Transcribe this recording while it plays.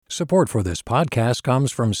Support for this podcast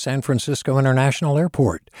comes from San Francisco International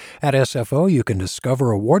Airport. At SFO, you can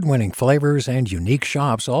discover award-winning flavors and unique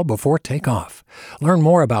shops all before takeoff. Learn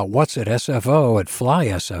more about what's at SFO at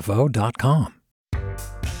flysfo.com.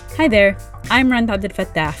 Hi there, I'm Randa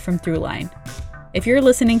Abdel-Fattah from Throughline. If you're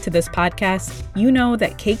listening to this podcast, you know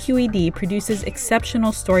that KQED produces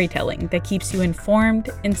exceptional storytelling that keeps you informed,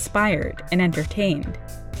 inspired, and entertained.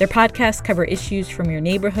 Their podcasts cover issues from your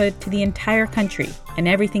neighborhood to the entire country and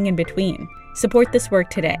everything in between. Support this work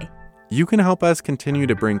today. You can help us continue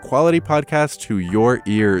to bring quality podcasts to your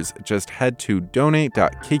ears. Just head to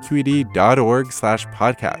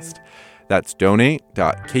donate.kqed.org/podcast. That's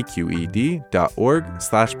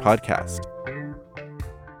donate.kqed.org/podcast.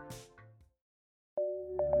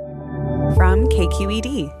 From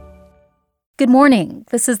KQED. Good morning.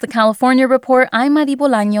 This is the California Report. I'm Madi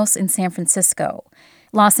Bolaños in San Francisco.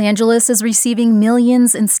 Los Angeles is receiving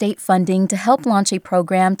millions in state funding to help launch a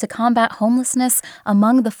program to combat homelessness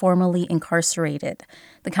among the formerly incarcerated.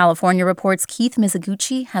 The California Report's Keith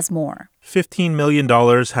Mizuguchi has more. $15 million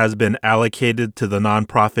has been allocated to the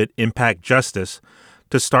nonprofit Impact Justice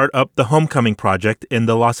to start up the Homecoming Project in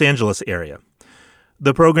the Los Angeles area.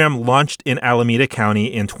 The program launched in Alameda County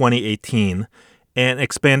in 2018 and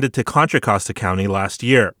expanded to Contra Costa County last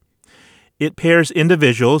year. It pairs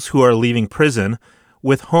individuals who are leaving prison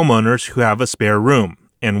with homeowners who have a spare room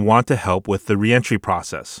and want to help with the reentry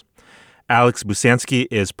process. Alex Busansky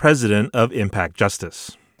is president of Impact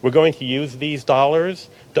Justice. We're going to use these dollars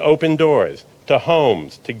to open doors to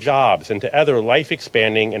homes, to jobs, and to other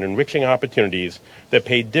life-expanding and enriching opportunities that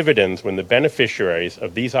pay dividends when the beneficiaries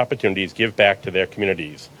of these opportunities give back to their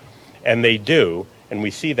communities. And they do, and we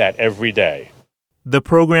see that every day. The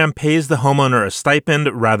program pays the homeowner a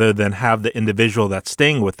stipend rather than have the individual that's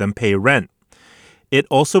staying with them pay rent. It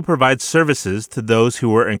also provides services to those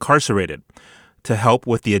who were incarcerated to help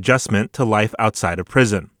with the adjustment to life outside of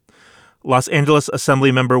prison. Los Angeles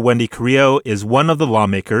Assemblymember Wendy Carrillo is one of the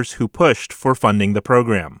lawmakers who pushed for funding the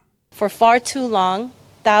program. For far too long,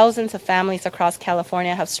 thousands of families across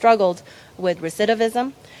California have struggled with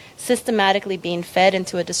recidivism, systematically being fed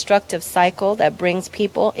into a destructive cycle that brings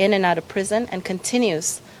people in and out of prison and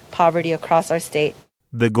continues poverty across our state.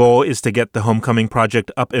 The goal is to get the Homecoming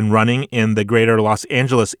Project up and running in the greater Los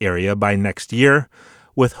Angeles area by next year,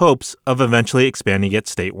 with hopes of eventually expanding it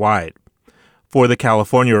statewide. For the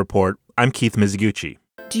California Report, I'm Keith Mizuguchi.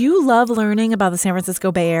 Do you love learning about the San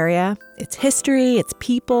Francisco Bay Area, its history, its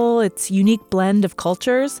people, its unique blend of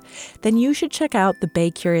cultures? Then you should check out the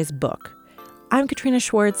Bay Curious book. I'm Katrina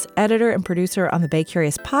Schwartz, editor and producer on the Bay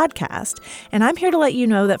Curious podcast, and I'm here to let you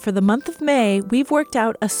know that for the month of May, we've worked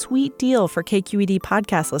out a sweet deal for KQED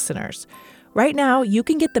podcast listeners. Right now, you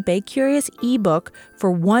can get the Bay Curious ebook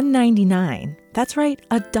for $1.99. That's right,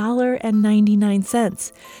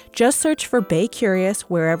 $1.99. Just search for Bay Curious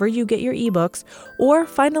wherever you get your ebooks or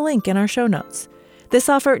find a link in our show notes. This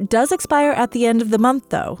offer does expire at the end of the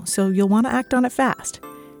month, though, so you'll want to act on it fast.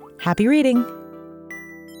 Happy reading!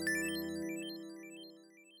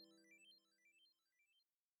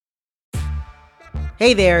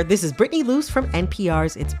 Hey there, this is Brittany Luce from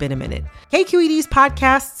NPR's It's Been a Minute. KQED's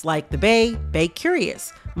podcasts like The Bay, Bay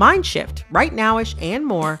Curious, Mind Shift, Right Nowish, and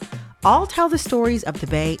more all tell the stories of the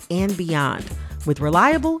Bay and beyond with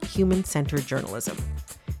reliable, human-centered journalism.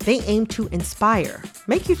 They aim to inspire,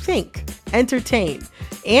 make you think, entertain,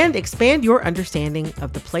 and expand your understanding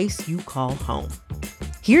of the place you call home.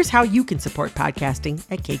 Here's how you can support podcasting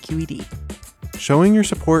at KQED. Showing your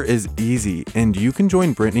support is easy, and you can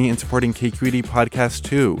join Brittany in supporting KQED podcasts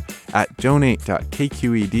too at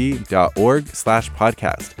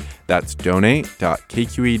donate.kqed.org/podcast. That's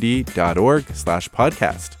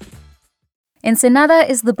donate.kqed.org/podcast. Ensenada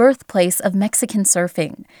is the birthplace of Mexican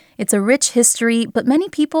surfing. It's a rich history, but many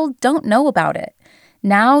people don't know about it.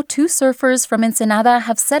 Now, two surfers from Ensenada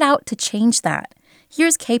have set out to change that.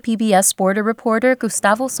 Here's KPBS border reporter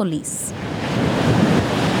Gustavo Solis.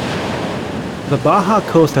 The Baja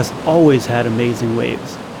Coast has always had amazing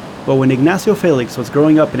waves. But when Ignacio Felix was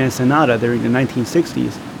growing up in Ensenada during the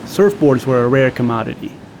 1960s, surfboards were a rare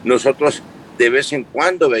commodity. Nosotros de vez en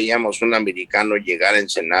cuando veíamos un americano llegar a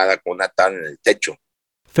Ensenada con una tabla en el techo.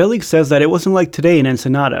 Felix says that it wasn't like today in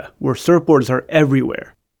Ensenada, where surfboards are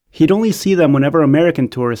everywhere. He'd only see them whenever American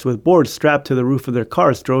tourists with boards strapped to the roof of their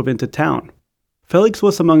cars drove into town. Felix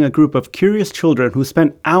was among a group of curious children who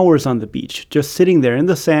spent hours on the beach, just sitting there in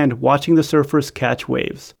the sand watching the surfers catch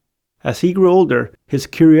waves. As he grew older, his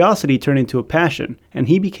curiosity turned into a passion, and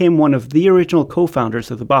he became one of the original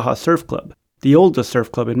co-founders of the Baja Surf Club, the oldest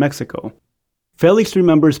surf club in Mexico. Felix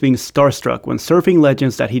remembers being starstruck when surfing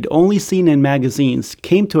legends that he'd only seen in magazines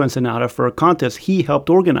came to Ensenada for a contest he helped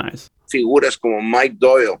organize. Figuras como Mike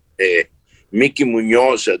Doyle, Mickey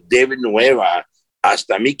Muñoz, David Nueva,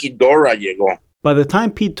 hasta Mickey Dora llegó. By the time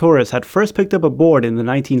Pete Torres had first picked up a board in the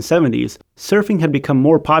 1970s, surfing had become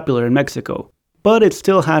more popular in Mexico, but it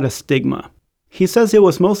still had a stigma. He says it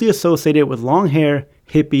was mostly associated with long hair,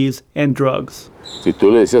 hippies, and drugs. Si tú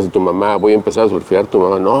le decías a tu mamá, voy a empezar a surfear, tu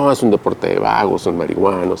mamá, no, es un deporte de vagos, son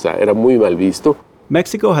marihuanos, o sea, era muy mal visto.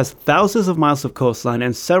 Mexico has thousands of miles of coastline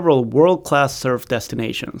and several world-class surf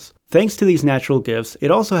destinations. Thanks to these natural gifts,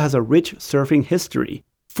 it also has a rich surfing history,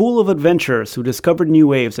 full of adventurers who discovered new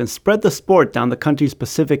waves and spread the sport down the country's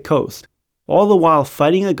Pacific coast, all the while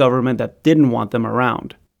fighting a government that didn't want them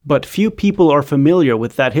around. But few people are familiar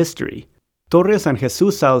with that history. Torres and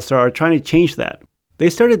Jesus Salazar are trying to change that. They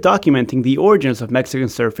started documenting the origins of Mexican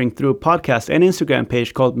surfing through a podcast and Instagram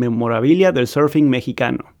page called Memorabilia del Surfing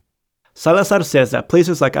Mexicano. Salazar says that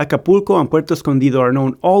places like Acapulco and Puerto Escondido are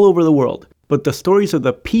known all over the world, but the stories of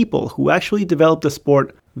the people who actually developed the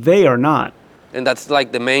sport, they are not. And that's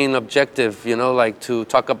like the main objective, like to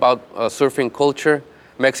talk about surfing culture,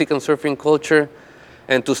 Mexican surfing culture,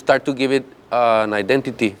 and to start to give it an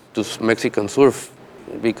identity to Mexican surf,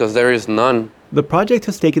 because there is none. The project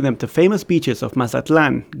has taken them to famous beaches of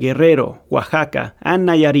Mazatlan, Guerrero, Oaxaca, and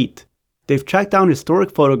Nayarit. They've tracked down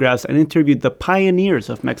historic photographs and interviewed the pioneers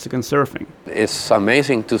of Mexican surfing. It's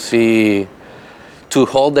amazing to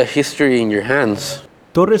hold the history in your hands.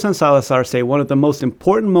 Torres and Salazar say one of the most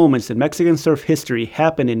important moments in Mexican surf history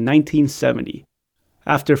happened in 1970.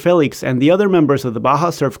 After Felix and the other members of the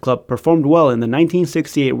Baja Surf Club performed well in the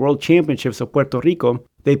 1968 World Championships of Puerto Rico,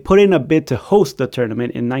 they put in a bid to host the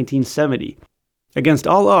tournament in 1970. Against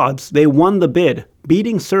all odds, they won the bid,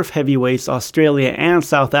 beating surf heavyweights Australia and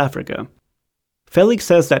South Africa. Felix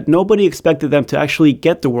says that nobody expected them to actually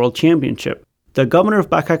get the World Championship. The governor of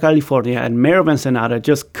Baja California and mayor of Ensenada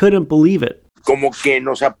just couldn't believe it. Como que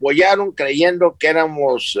nos apoyaron creyendo que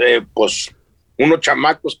éramos unos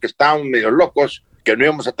chamacos que estábamos medio locos, que no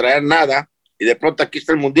íbamos a traer nada, y de pronto aquí está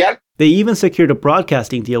el mundial. They even secured a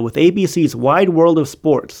broadcasting deal with ABC's Wide World of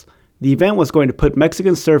Sports. The event was going to put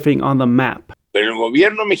Mexican surfing on the map. Pero el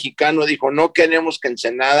gobierno mexicano dijo, no queremos que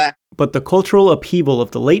Ensenada. But the cultural upheaval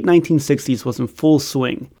of the late 1960s was in full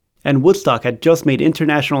swing, and Woodstock had just made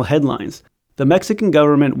international headlines. The Mexican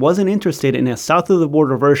government wasn't interested in a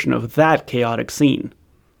south-of-the-border version of that chaotic scene.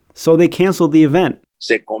 So they canceled the event.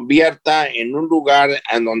 Se convierta en un lugar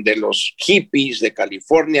en donde los hippies de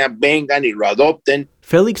California vengan y lo adopten.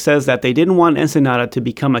 Felix says that they didn't want Ensenada to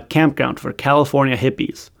become a campground for California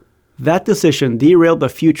hippies. That decision derailed the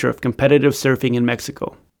future of competitive surfing in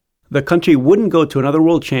Mexico. The country wouldn't go to another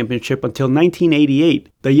world championship until 1988,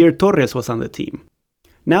 the year Torres was on the team.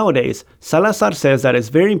 Nowadays, Salazar says that it's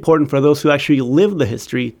very important for those who actually live the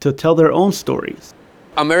history to tell their own stories.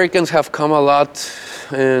 Americans have come a lot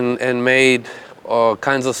and made all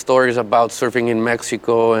kinds of stories about surfing in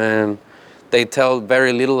Mexico, and they tell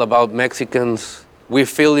very little about Mexicans. We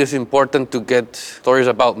feel it's important to get stories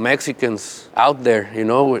about Mexicans out there,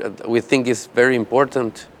 We think it's very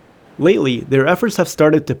important. Lately, their efforts have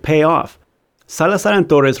started to pay off. Salazar and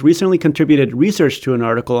Torres recently contributed research to an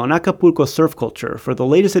article on Acapulco surf culture for the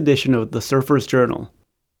latest edition of the Surfer's Journal.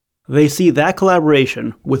 They see that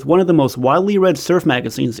collaboration with one of the most widely read surf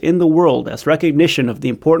magazines in the world as recognition of the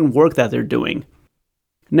important work that they're doing.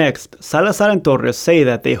 Next, Salazar and Torres say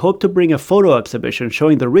that they hope to bring a photo exhibition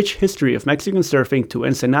showing the rich history of Mexican surfing to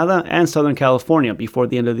Ensenada and Southern California before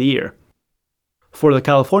the end of the year. For the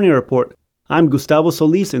California Report, I'm Gustavo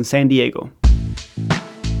Solis in San Diego.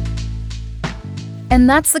 And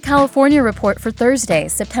that's the California Report for Thursday,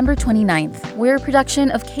 September 29th. We're a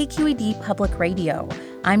production of KQED Public Radio.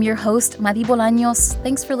 I'm your host, Madi Bolaños.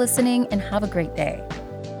 Thanks for listening and have a great day.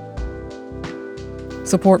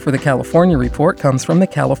 Support for the California Report comes from the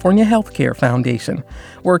California Healthcare Foundation,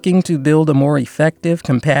 working to build a more effective,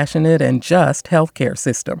 compassionate, and just healthcare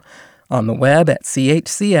system. On the web at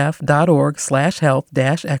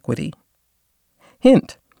chcf.org/health-equity.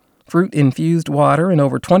 Hint: fruit-infused water in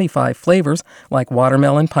over 25 flavors like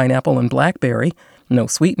watermelon, pineapple, and blackberry. No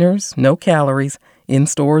sweeteners, no calories, in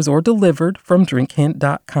stores or delivered from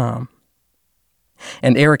drinkhint.com.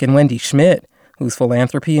 And Eric and Wendy Schmidt, whose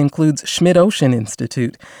philanthropy includes Schmidt Ocean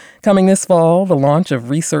Institute. Coming this fall, the launch of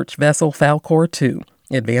research vessel Falkor 2,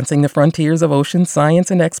 advancing the frontiers of ocean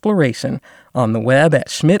science and exploration, on the web at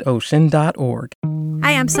schmidtocean.org.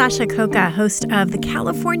 Hi, I'm Sasha Khokha, host of the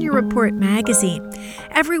California Report magazine.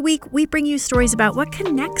 Every week, we bring you stories about what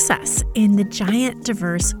connects us in the giant,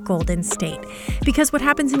 diverse Golden State. Because what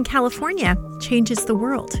happens in California changes the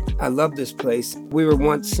world. I love this place. We were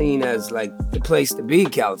once seen as like the place to be,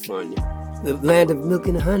 California. The land of milk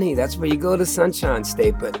and honey. That's where you go to Sunshine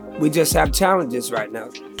State, but we just have challenges right now.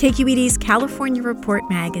 KQED's California Report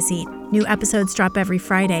magazine. New episodes drop every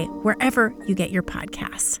Friday, wherever you get your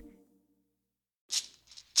podcasts.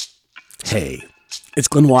 Hey, it's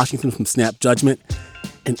Glenn Washington from Snap Judgment.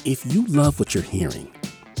 And if you love what you're hearing,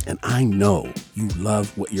 and I know you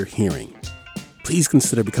love what you're hearing, please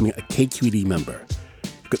consider becoming a KQED member.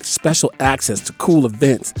 Get special access to cool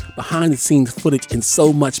events, behind-the-scenes footage, and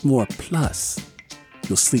so much more. Plus,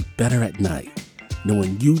 you'll sleep better at night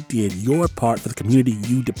knowing you did your part for the community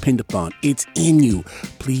you depend upon. It's in you.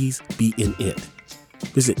 Please be in it.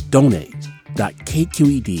 Visit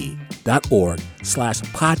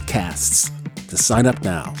donate.kqed.org/podcasts to sign up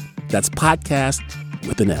now. That's podcast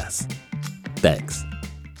with an S. Thanks.